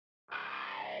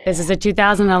This is a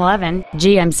 2011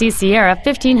 GMC Sierra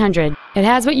 1500. It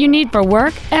has what you need for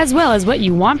work as well as what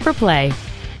you want for play.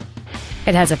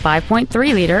 It has a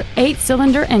 5.3-liter,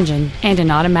 8-cylinder engine and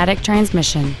an automatic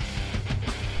transmission.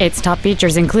 Its top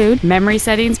features include memory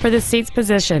settings for the seat's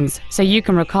positions, so you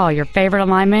can recall your favorite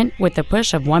alignment with the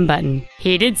push of one button.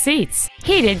 Heated seats,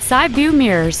 heated side view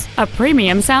mirrors, a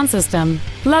premium sound system,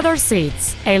 leather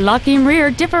seats, a locking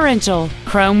rear differential,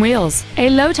 chrome wheels,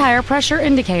 a low tire pressure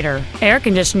indicator, air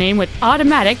conditioning with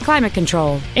automatic climate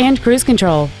control, and cruise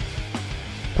control.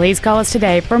 Please call us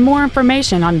today for more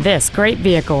information on this great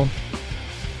vehicle.